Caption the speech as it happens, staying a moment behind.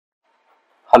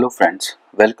Hello friends,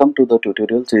 welcome to the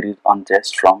tutorial series on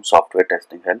Jest from Software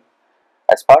Testing Help.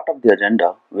 As part of the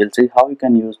agenda, we'll see how you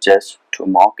can use Jest to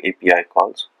mock API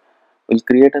calls. We'll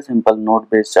create a simple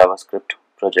node-based JavaScript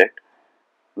project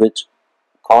which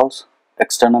calls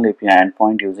external API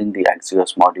endpoint using the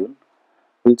Axios module.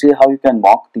 We'll see how you can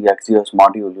mock the Axios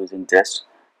module using Jest,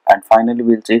 and finally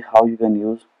we'll see how you can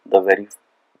use to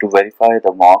verify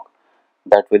the mock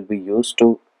that will be used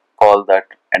to call that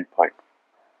endpoint.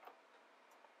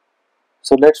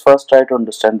 So let's first try to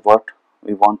understand what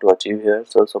we want to achieve here.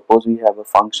 So suppose we have a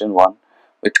function 1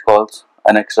 which calls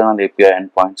an external API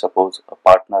endpoint, suppose a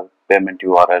partner payment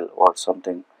URL or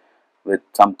something with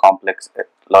some complex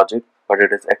logic, but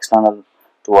it is external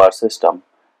to our system.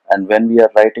 And when we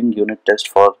are writing unit test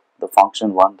for the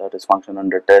function 1, that is function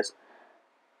under test,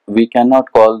 we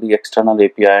cannot call the external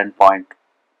API endpoint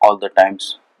all the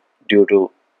times due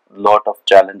to lot of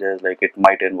challenges, like it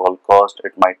might involve cost,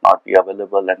 it might not be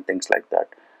available and things like that.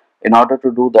 In order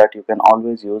to do that, you can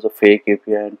always use a fake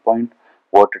API endpoint.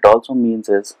 What it also means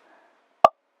is,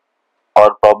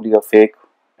 or probably a fake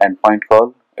endpoint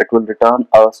call, it will return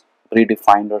a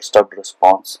predefined or stubbed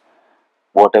response,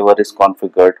 whatever is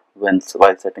configured while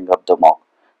setting up the mock.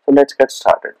 So let's get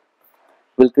started.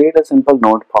 We'll create a simple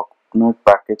node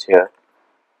package here.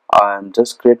 I'm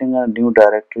just creating a new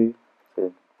directory,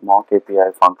 say mock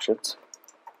API functions,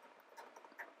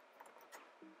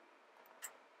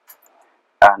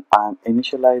 and I'm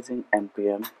initializing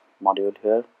npm module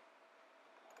here.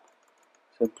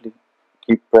 Simply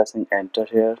keep pressing enter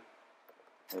here.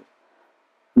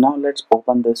 Now let's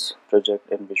open this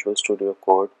project in Visual Studio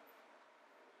Code.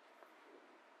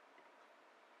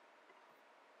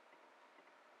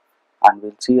 And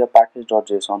we'll see a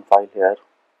package.json file here.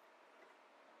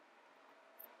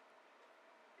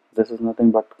 This is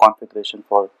nothing but configuration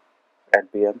for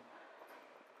npm.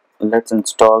 Let's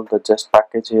install the Jest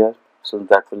package here, so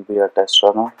that will be a test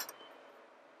runner.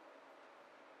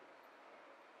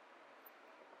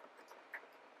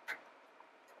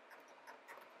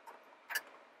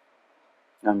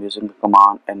 I'm using the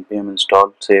command npm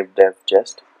install save dev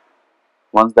jest.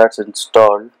 Once that's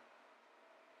installed,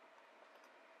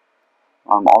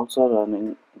 I'm also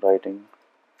writing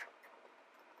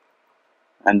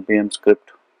npm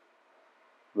script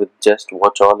with just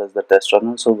watch all as the test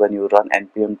runner. So when you run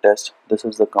npm test, this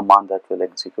is the command that will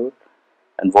execute,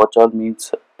 and watch all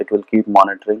means it will keep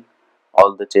monitoring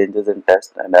all the changes in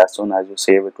test, and as soon as you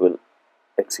save, it will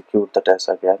execute the test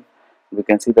again. We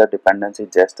can see that dependency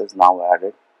Jest is now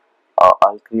added.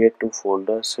 I'll create two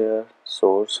folders here,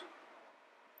 source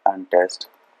and test,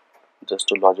 just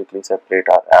to logically separate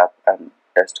our app and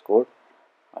test code.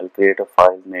 I'll create a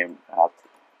file named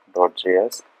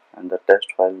app.js, and the test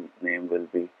file name will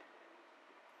be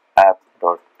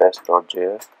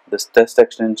app.test.js. This test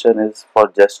extension is for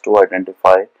just to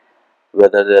identify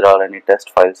whether there are any test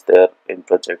files there in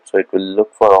project. So it will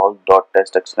look for all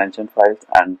 .test extension files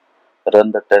and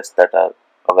run the tests that are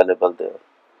available there.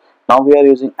 Now we are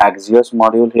using Axios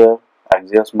module here.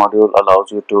 Axios module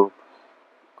allows you to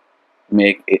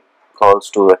make calls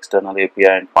to external API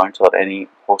endpoints or any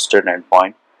hosted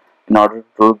endpoint. In order to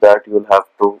do that, you will have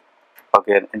to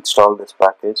again install this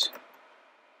package,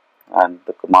 and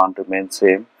the command remains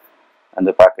same, and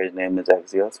the package name is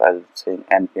Axios. I'll say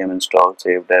npm install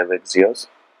save dev Axios.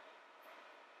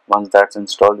 Once that's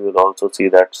installed, you will also see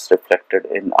that's reflected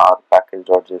in our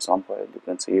package.json file. You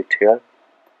can see it here.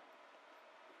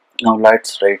 Now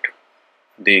let's write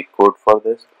the code for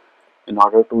this. In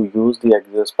order to use the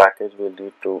Axios package, we'll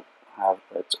need to have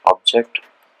its object.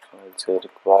 So I'll say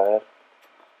require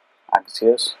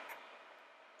Axios.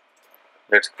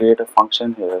 Let's create a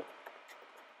function here,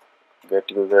 get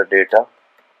user data,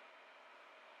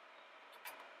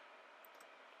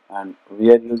 and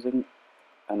we are using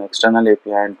an external API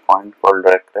endpoint called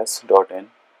request.in.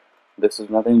 This is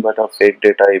nothing but a fake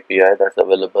data API that's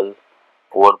available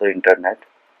over the internet,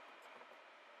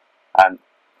 and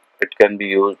it can be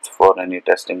used for any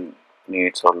testing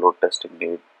needs or load testing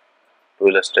need to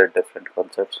illustrate different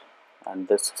concepts. And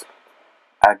this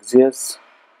Axios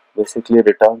basically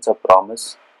returns a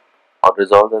promise or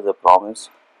resolves as a promise.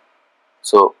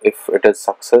 So if it is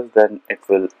success, then it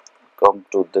will come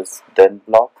to this then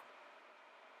block,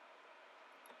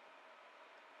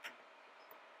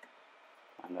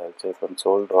 and I'll say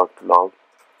console.log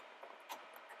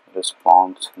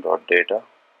response.data,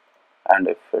 and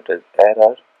if it is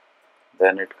error,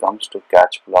 then it comes to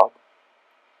catch block.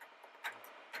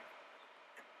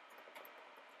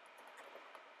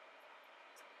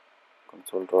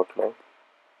 Console.log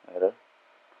error,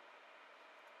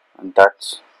 and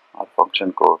that's our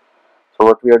function code. So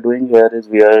what we are doing here is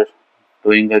we are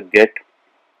doing a get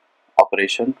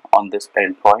operation on this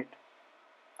endpoint,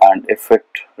 and if it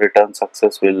returns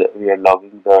success, we are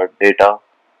logging the data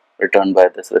returned by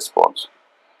this response.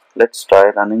 Let's try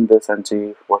running this and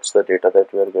see what's the data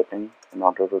that we are getting. In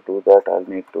order to do that, I'll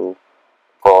need to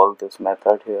call this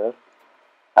method here,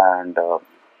 and you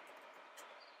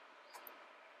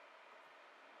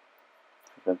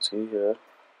can see here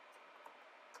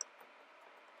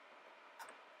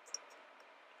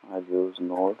I'll use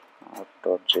node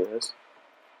app.js,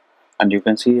 and you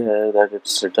can see here that it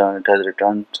has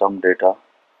returned some data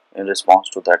in response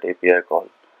to that API call.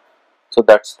 So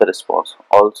that's the response.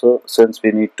 Also, since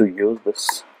we need to use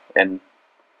this in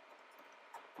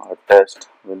our test,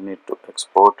 we'll need to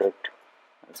export it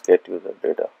as get user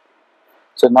data.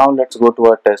 So now let's go to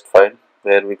our test file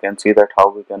where we can see that how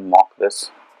we can mock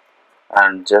this.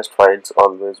 And Jest files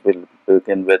always will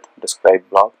begin with describe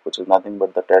block, which is nothing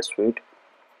but the test suite.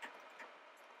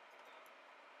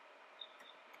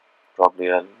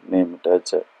 Probably I'll name it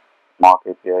as Mock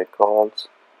API calls,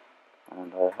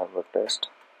 and I have a test.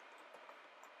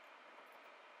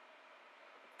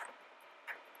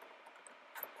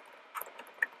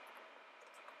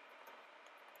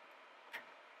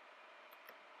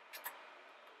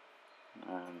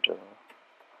 And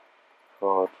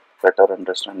for better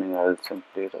understanding, I'll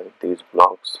simply write these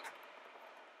blocks.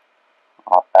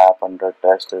 Our app under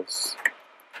test is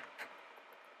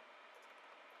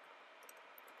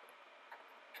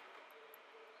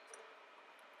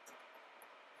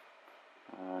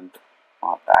and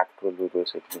our act will be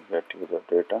basically get user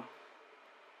data,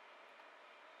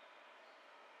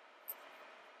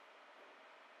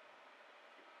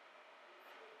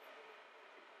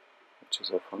 which is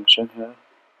a function here.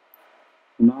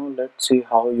 Now let's see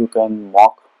how you can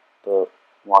mock the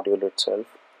module itself.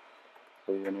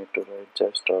 So you need to write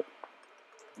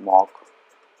just.mock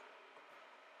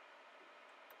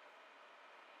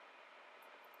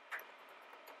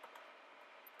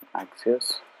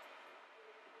axis.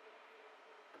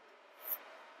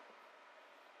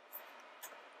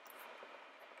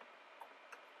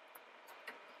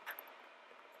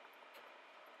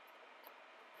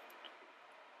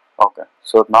 Okay,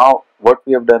 so now what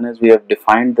we have done is we have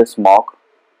defined this mock,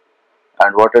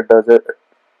 and what it does is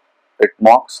it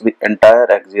mocks the entire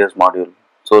Axios module.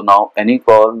 So now any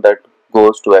call that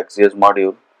goes to Axios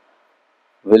module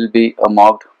will be a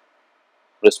mocked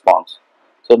response.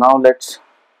 So now let's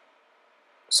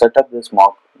set up this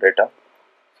mock data.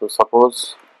 So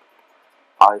suppose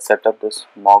I set up this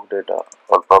mock data,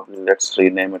 or probably let's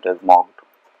rename it as mocked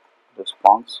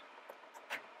response,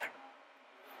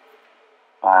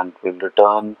 and we'll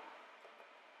return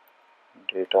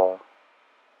data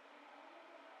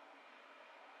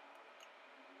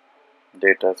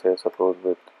say suppose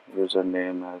with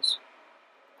username as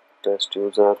test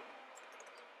user,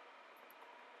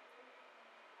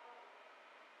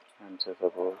 and say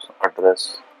suppose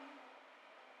address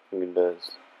field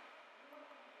is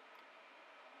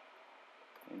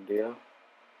India.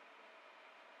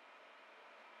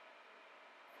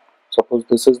 Suppose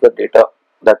this is the data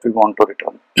that we want to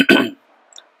return.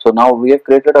 So now we have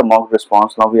created a mock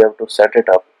response. Now we have to set it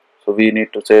up. So we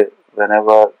need to say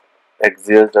whenever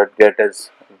axios.get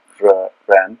is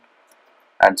ran,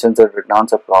 and since it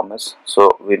returns a promise, so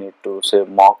we need to say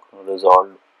mock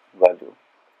resolved value,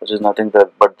 which is nothing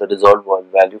but the resolved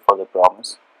value for the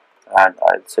promise, and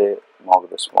I'll say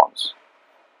mock response.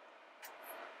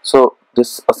 So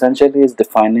this essentially is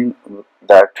defining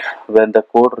that when the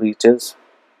code reaches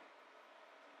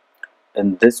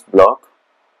in this block,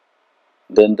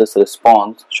 then this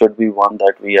response should be one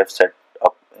that we have set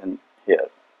up in here.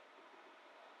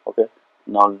 Okay,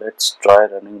 now let's try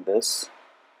running this.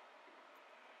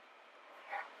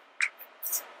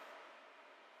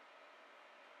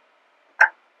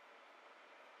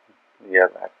 We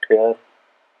have act here.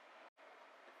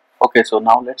 Okay, so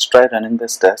now let's try running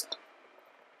this test.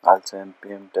 I'll say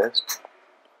npm test.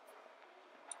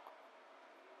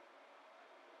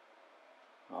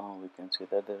 Oh, we can see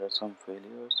that there are some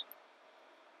failures.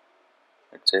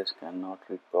 It says cannot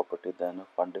read property then of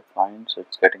undefined, so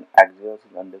it's getting axios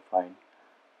is undefined,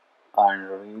 and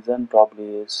the reason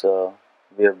probably is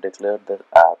we have declared the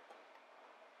app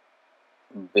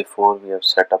before we have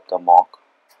set up the mock.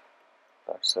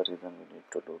 That's the reason we need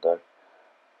to do that.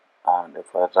 And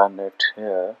if I run it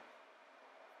here,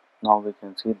 now we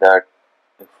can see that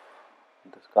if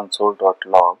this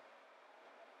console.log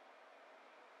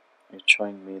is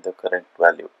showing me the correct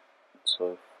value.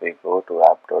 So if we go to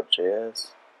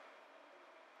app.js,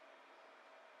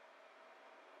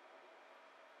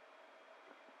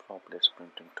 probably it's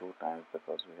printing 2 times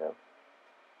because we have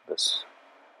this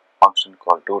function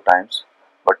called 2 times,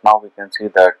 but now we can see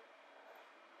that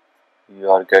you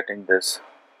are getting this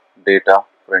data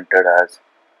printed as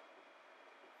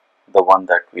the one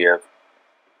that we have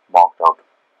mocked out.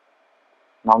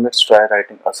 Now let's try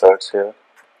writing asserts here.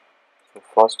 So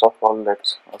first of all,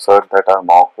 let's assert that our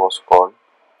mock was called.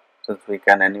 Since we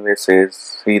can anyway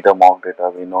see the mock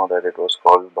data, we know that it was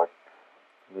called, but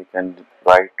we can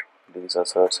write these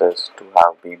asserts as to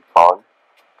have been called,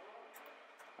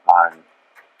 and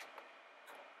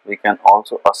we can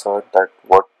also assert that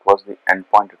what was the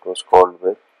endpoint it was called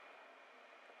with.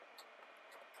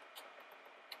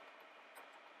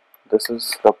 This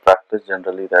is the practice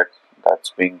generally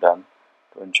that's being done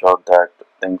to ensure that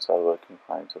things are working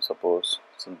fine. So suppose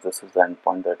since this is the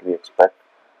endpoint that we expect,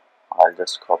 I'll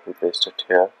just copy paste it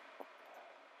here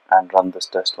and run this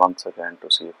test once again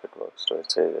to see if it works. So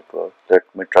it says it works. Let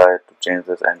me try to change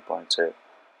this endpoint, say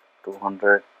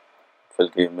 200. It will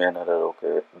give me an error.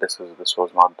 Okay, this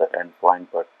was not the endpoint,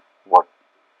 but what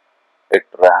it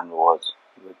ran was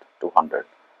with 200.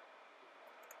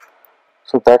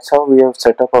 So that's how we have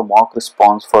set up a mock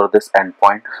response for this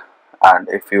endpoint, and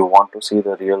if you want to see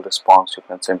the real response, you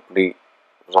can simply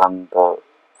run the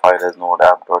file as node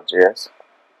app.js.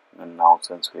 And now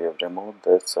since we have removed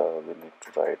this, we need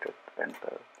to write it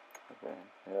enter again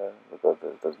here because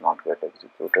this does not get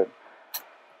executed.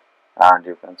 And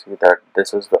you can see that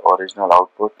this is the original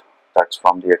output that's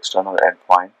from the external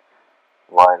endpoint,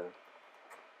 while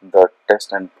the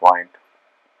test endpoint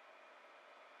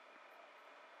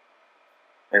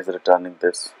is returning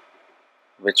this,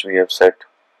 which we have set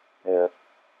here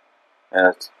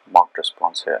as mocked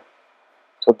response here.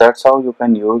 So that's how you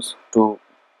can use to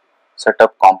set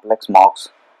up complex mocks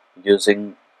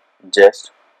using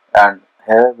Jest. And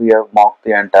here we have mocked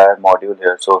the entire module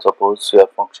here. So suppose your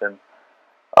function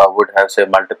would have say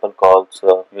multiple calls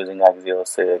using Axios,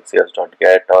 say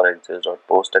axios.get or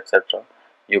axios.post, etc.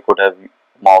 You could have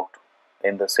mocked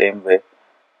in the same way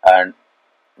and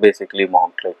basically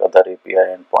mocked like other API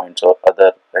endpoints or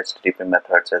other HTTP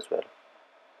methods as well.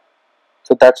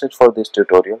 So that's it for this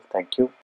tutorial. Thank you.